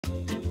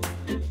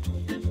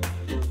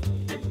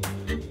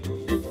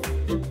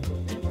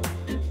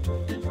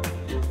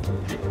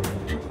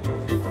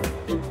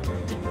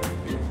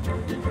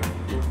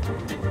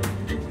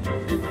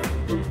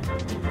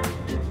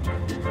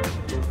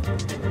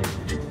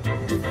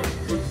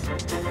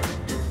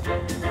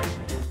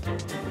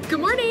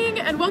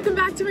And welcome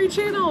back to my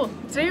channel.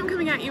 Today I'm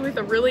coming at you with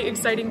a really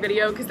exciting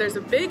video because there's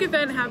a big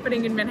event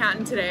happening in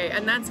Manhattan today,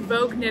 and that's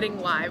Vogue Knitting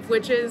Live,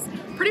 which is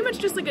pretty much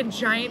just like a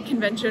giant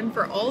convention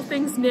for all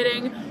things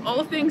knitting,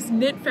 all things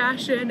knit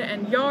fashion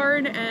and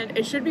yarn, and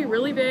it should be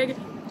really big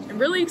and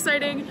really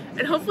exciting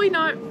and hopefully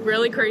not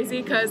really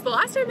crazy because the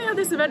last time they had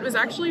this event was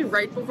actually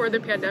right before the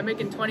pandemic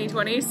in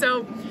 2020,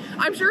 so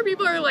I'm sure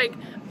people are like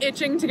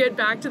itching to get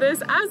back to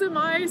this, as am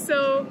I.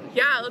 So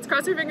yeah, let's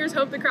cross our fingers,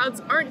 hope the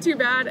crowds aren't too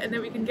bad, and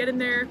then we can get in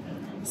there,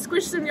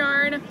 squish some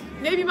yarn,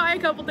 maybe buy a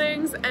couple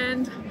things,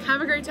 and have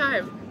a great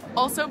time.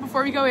 Also,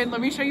 before we go in, let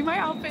me show you my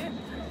outfit.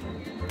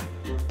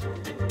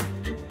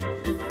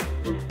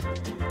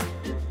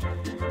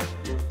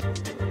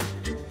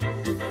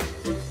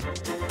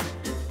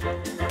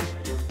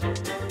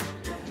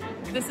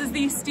 This is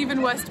the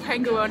Stephen West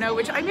Panguono,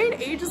 which I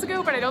made ages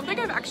ago, but I don't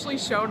think I've actually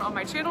shown on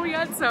my channel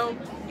yet, so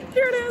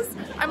here it is.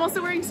 I'm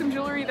also wearing some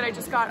jewelry that I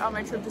just got on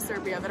my trip to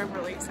Serbia that I'm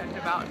really excited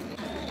about.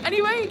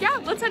 Anyway, yeah,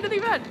 let's head to the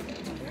event.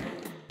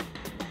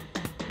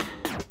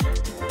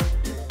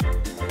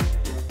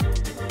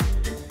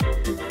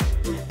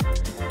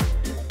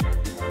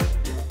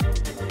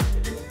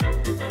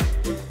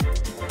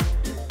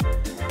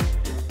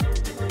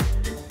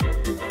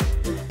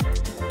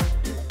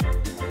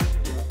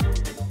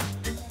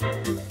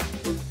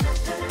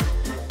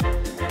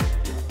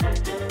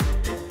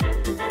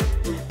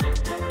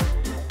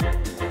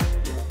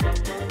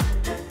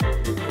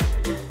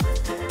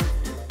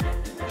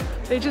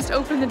 They just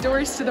opened the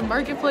doors to the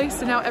marketplace,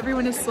 so now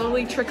everyone is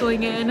slowly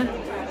trickling in.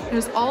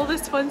 There's all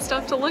this fun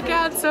stuff to look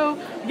at, so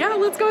yeah,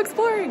 let's go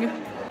exploring.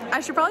 I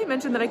should probably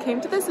mention that I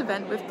came to this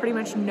event with pretty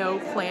much no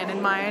plan in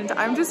mind.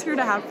 I'm just here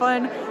to have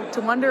fun,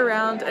 to wander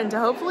around, and to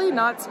hopefully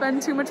not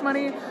spend too much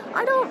money.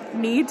 I don't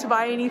need to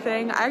buy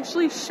anything. I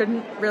actually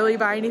shouldn't really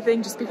buy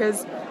anything just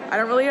because I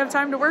don't really have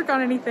time to work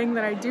on anything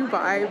that I do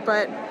buy,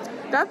 but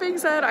that being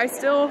said, I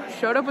still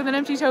showed up with an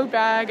empty tote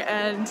bag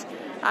and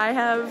I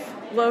have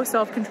low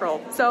self-control,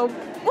 so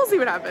we'll see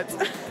what happens.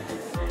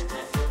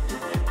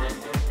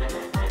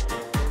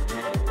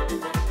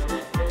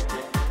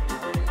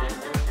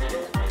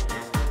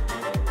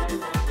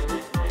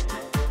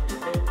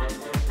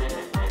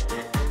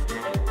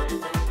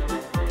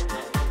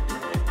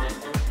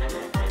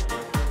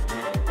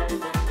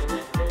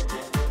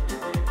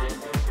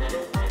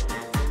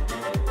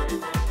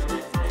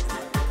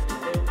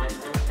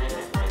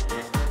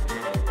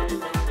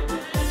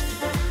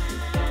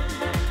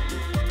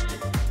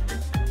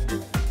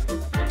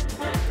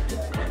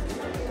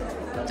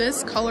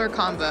 This color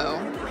combo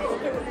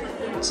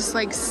just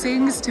like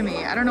sings to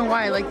me. I don't know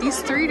why, like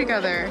these three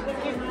together.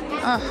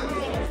 Ugh.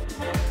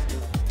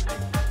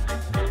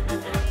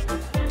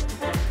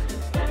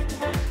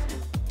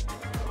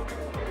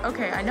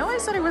 Okay, I know I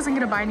said I wasn't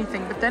gonna buy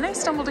anything, but then I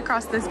stumbled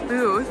across this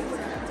booth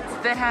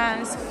that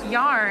has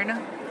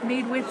yarn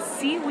made with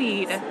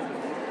seaweed,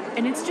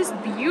 and it's just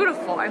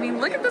beautiful. I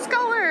mean, look at this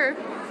color.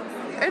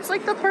 It's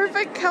like the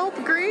perfect kelp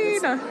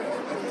green.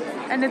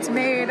 And it's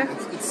made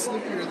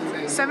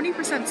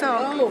 70%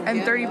 silk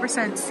and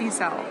 30% sea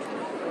salt.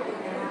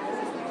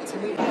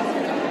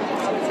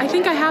 I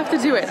think I have to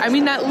do it. I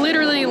mean, that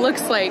literally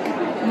looks like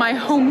my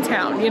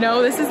hometown, you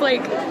know? This is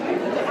like,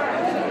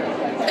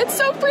 it's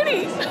so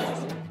pretty.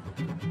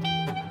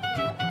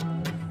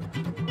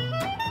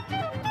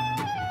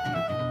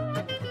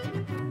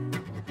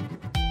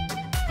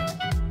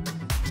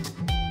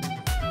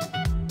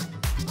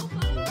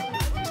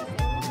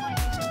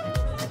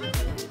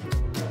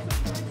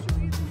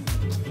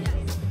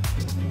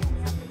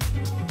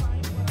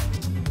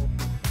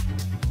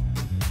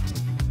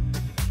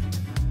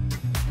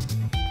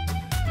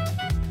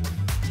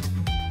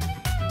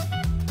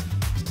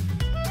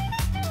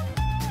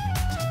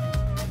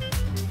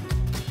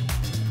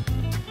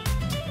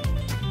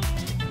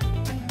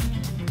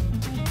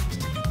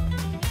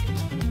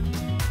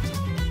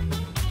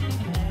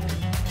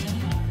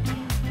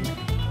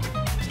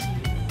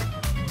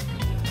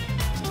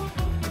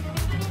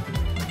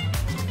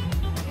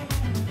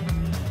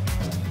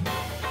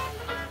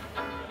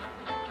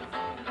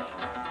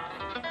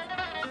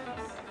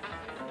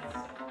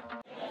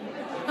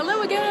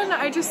 Again,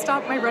 I just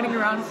stopped my running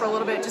around for a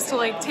little bit just to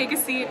like take a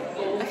seat.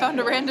 I found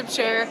a random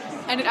chair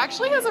and it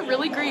actually has a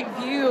really great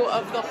view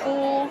of the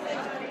whole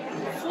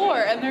floor,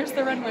 and there's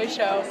the runway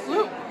show.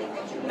 Whoop,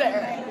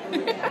 there.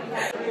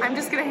 I'm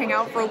just gonna hang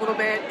out for a little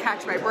bit,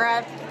 catch my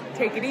breath,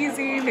 take it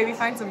easy, maybe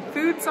find some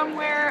food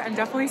somewhere and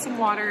definitely some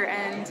water,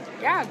 and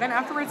yeah, then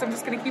afterwards I'm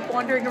just gonna keep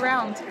wandering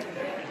around.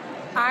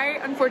 I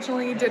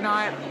unfortunately did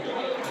not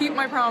keep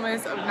my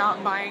promise of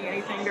not buying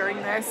anything during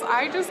this.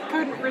 I just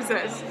couldn't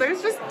resist.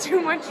 There's just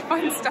too much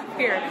fun stuff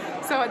here.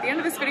 So at the end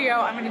of this video,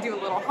 I'm gonna do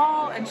a little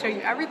haul and show you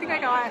everything I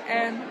got,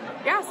 and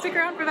yeah, stick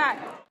around for that.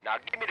 Now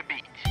give me the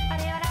beat.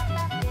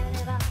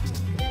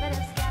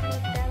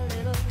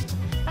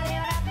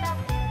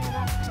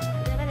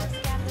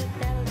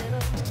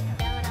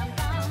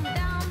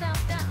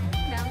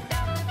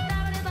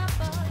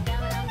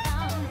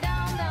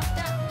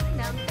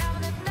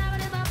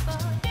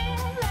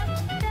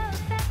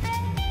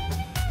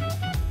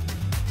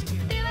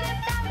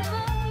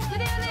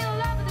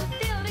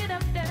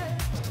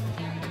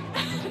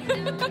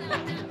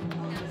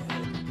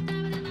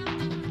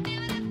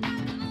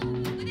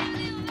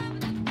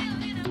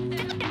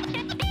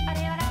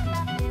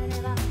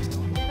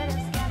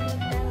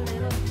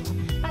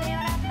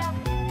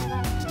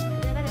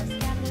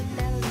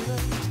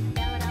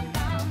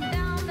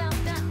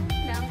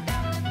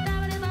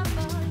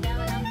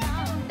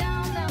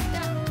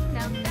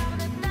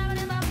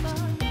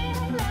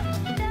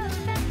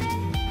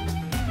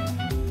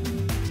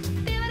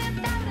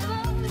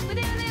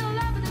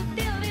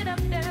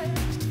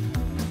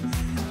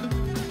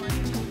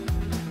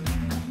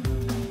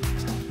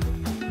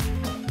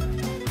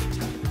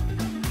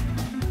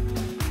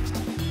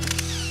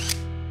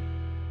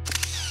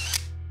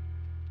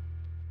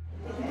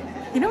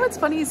 You know what's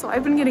funny? So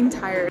I've been getting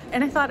tired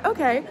and I thought,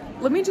 okay,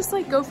 let me just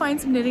like go find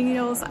some knitting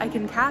needles I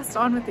can cast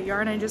on with the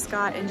yarn I just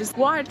got and just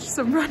watch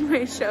some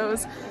runway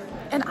shows.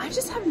 And I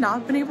just have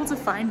not been able to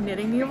find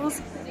knitting needles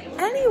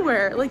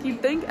anywhere. Like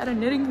you'd think at a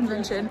knitting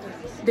convention,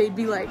 they'd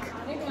be like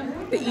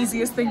the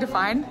easiest thing to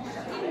find.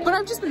 But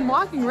I've just been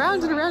walking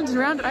around and around and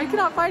around and I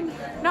cannot find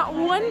not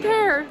one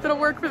pair that'll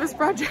work for this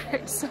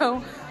project.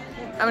 So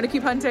I'm gonna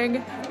keep hunting,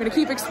 I'm gonna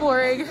keep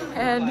exploring,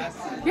 and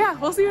yeah,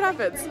 we'll see what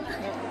happens.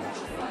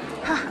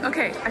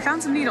 Okay, I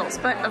found some needles,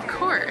 but of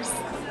course,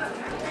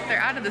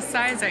 they're out of the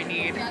size I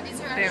need.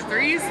 They have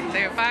 3s,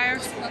 they have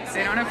 5s,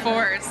 they don't have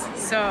 4s.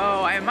 So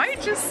I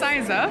might just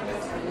size up,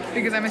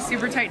 because I'm a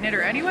super tight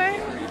knitter anyway,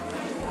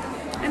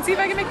 and see if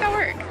I can make that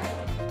work.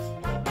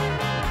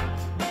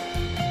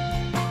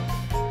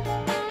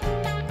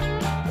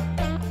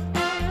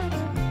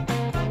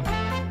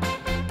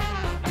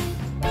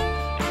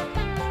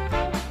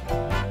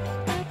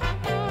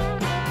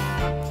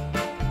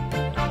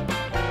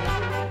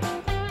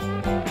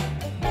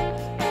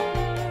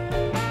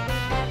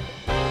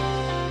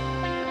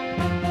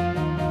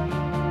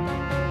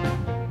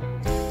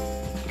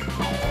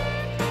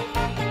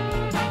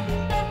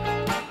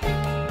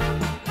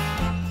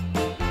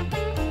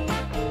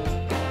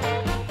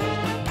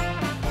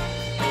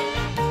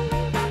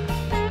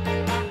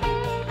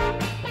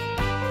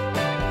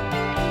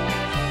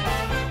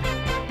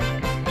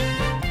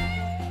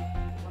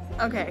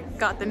 Okay,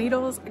 got the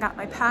needles, I got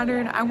my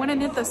pattern. I want to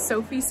knit the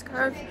Sophie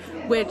scarf,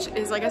 which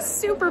is like a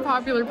super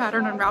popular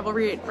pattern on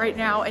Ravelry right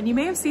now. And you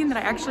may have seen that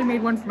I actually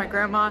made one for my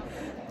grandma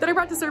that I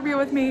brought to Serbia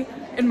with me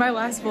in my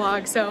last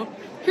vlog. So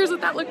here's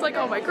what that looked like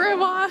on my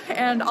grandma,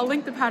 and I'll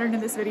link the pattern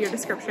in this video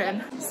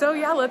description. So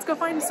yeah, let's go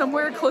find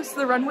somewhere close to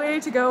the runway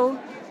to go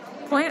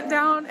plant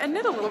down and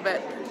knit a little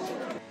bit.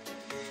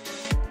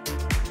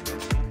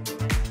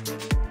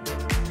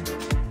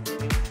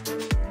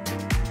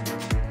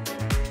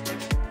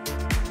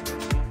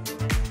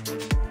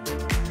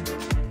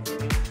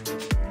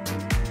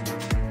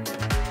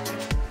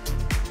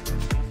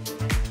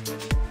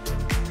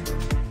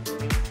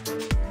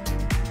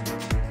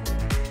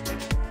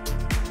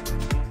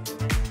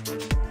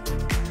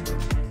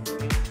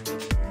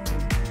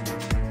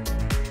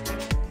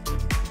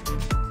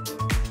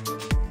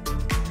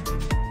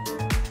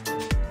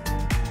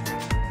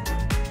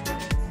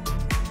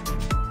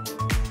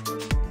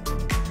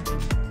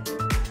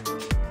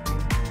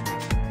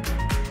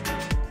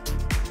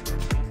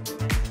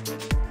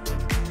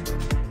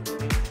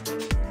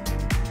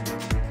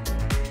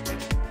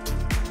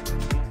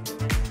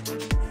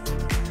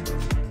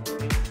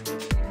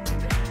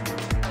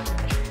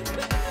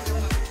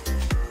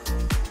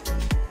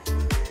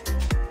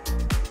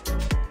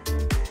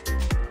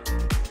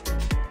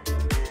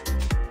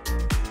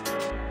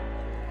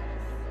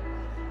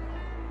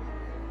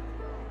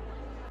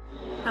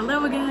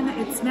 Hello again,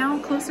 it's now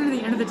closer to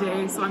the end of the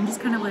day, so I'm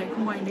just kind of like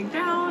winding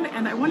down,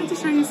 and I wanted to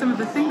show you some of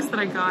the things that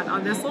I got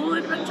on this little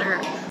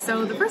adventure.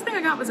 So the first thing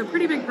I got was a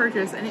pretty big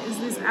purchase, and it is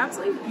this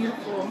absolutely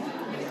beautiful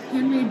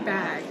handmade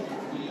bag.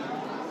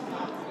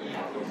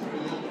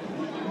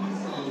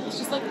 It's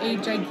just like a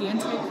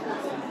gigantic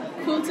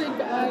quilted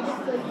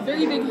bag with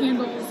very big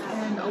handles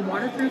and a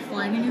waterproof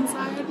lining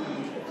inside.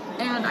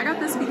 And I got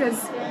this because,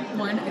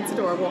 one, it's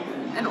adorable,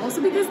 and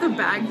also because the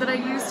bag that I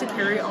use to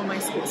carry all my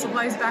school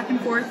supplies back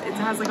and forth, it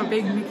has like a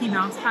big Mickey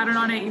Mouse pattern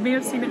on it. You may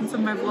have seen it in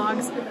some of my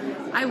vlogs.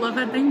 I love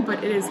that thing,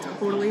 but it is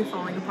totally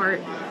falling apart.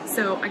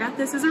 So I got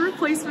this as a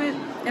replacement,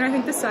 and I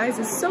think the size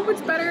is so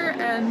much better,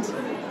 and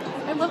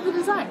I love the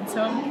design.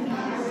 So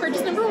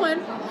purchase number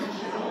 1.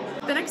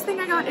 The next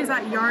thing I got is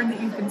that yarn that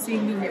you've been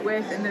seeing me knit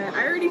with and that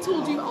I already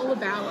told you all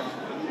about.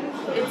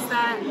 It's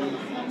that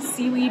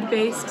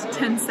seaweed-based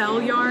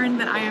tencel yarn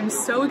that I am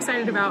so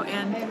excited about,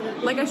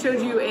 and like I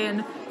showed you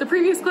in the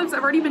previous clips,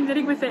 I've already been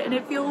knitting with it and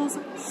it feels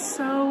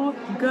so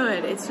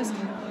good. It's just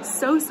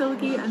so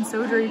silky and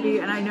so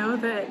drapey, and I know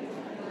that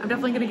I'm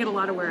definitely gonna get a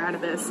lot of wear out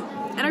of this.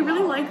 And I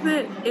really like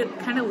that it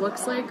kind of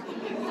looks like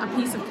a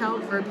piece of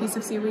kelp or a piece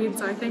of seaweed,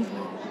 so I think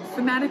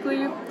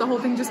thematically the whole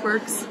thing just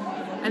works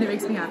and it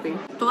makes me happy.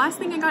 The last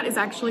thing I got is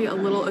actually a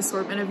little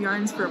assortment of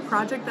yarns for a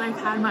project that I've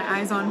had my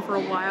eyes on for a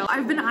while.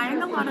 I've been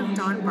eyeing a lot of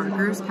Dawn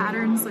Barker's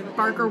patterns, like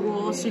Barker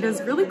wool. She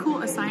does really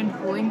cool assigned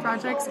pooling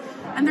projects,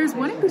 and there's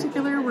one in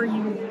particular where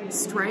you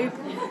stripe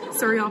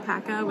Surrey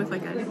alpaca with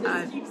like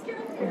a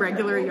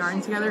regular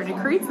yarn together, and it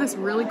creates this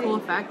really cool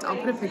effect. I'll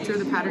put a picture of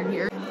the pattern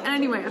here. And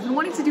anyway, I've been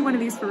wanting to do one of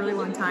these for a really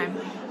long time,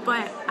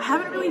 but I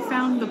haven't really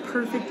found the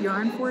perfect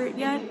yarn for it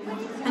yet.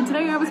 And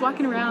today I was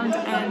walking around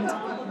and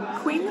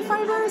Queen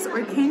Fibers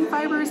or King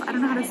Fibers, I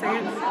don't know how to say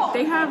it,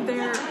 they have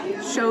their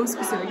show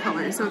specific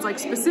colors. So it's like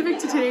specific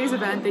to today's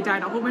event, they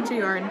dyed a whole bunch of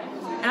yarn,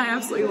 and I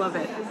absolutely love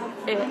it.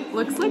 It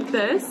looks like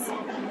this,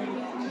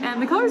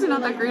 and the colors are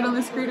not that great on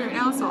the screen right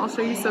now, so I'll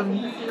show you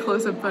some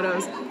close-up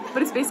photos.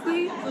 But it's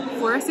basically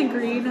fluorescent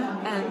green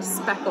and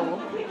speckle,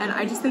 and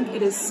I just think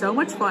it is so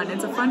much fun.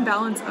 It's a fun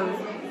balance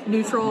of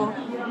neutral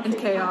and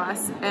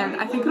chaos, and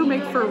I think it'll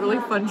make for a really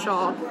fun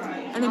shawl.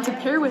 And then to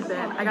pair with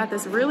it, I got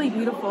this really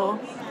beautiful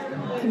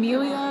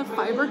Camellia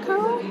Fiber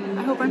Co.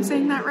 I hope I'm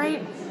saying that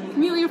right.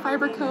 Camellia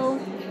Fiber Co.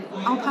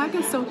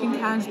 Alpaca Silk and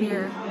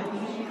Cashmere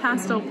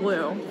Pastel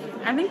Blue.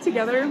 I think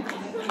together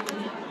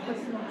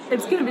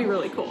it's gonna be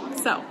really cool.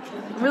 So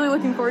I'm really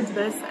looking forward to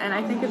this, and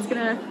I think it's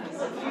gonna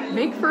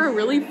make for a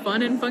really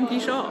fun and funky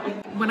shawl.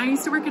 When I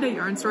used to work at a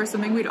yarn store,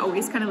 something we'd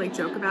always kind of like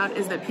joke about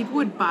is that people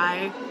would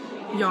buy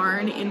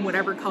yarn in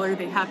whatever color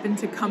they happened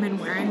to come in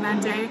wearing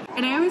that day.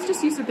 And I always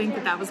just used to think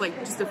that that was like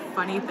just a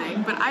funny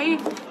thing, but I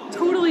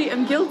totally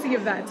am guilty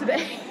of that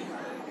today.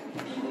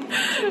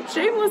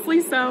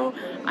 Shamelessly so.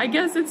 I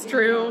guess it's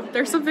true.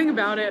 There's something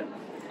about it.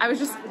 I was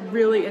just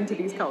really into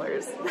these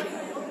colors.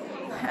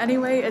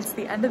 Anyway, it's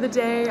the end of the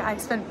day. I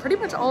spent pretty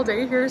much all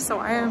day here, so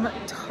I am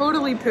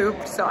totally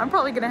pooped, so I'm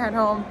probably gonna head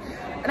home.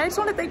 And I just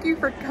want to thank you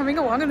for coming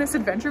along on this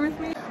adventure with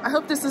me. I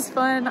hope this was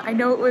fun. I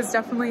know it was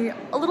definitely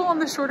a little on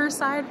the shorter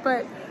side,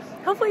 but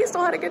hopefully you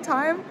still had a good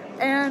time.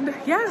 And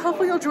yeah,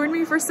 hopefully you'll join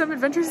me for some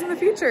adventures in the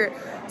future.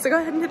 So go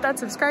ahead and hit that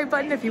subscribe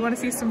button if you want to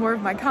see some more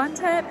of my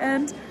content,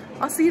 and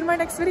I'll see you in my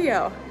next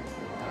video.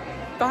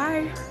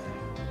 Bye.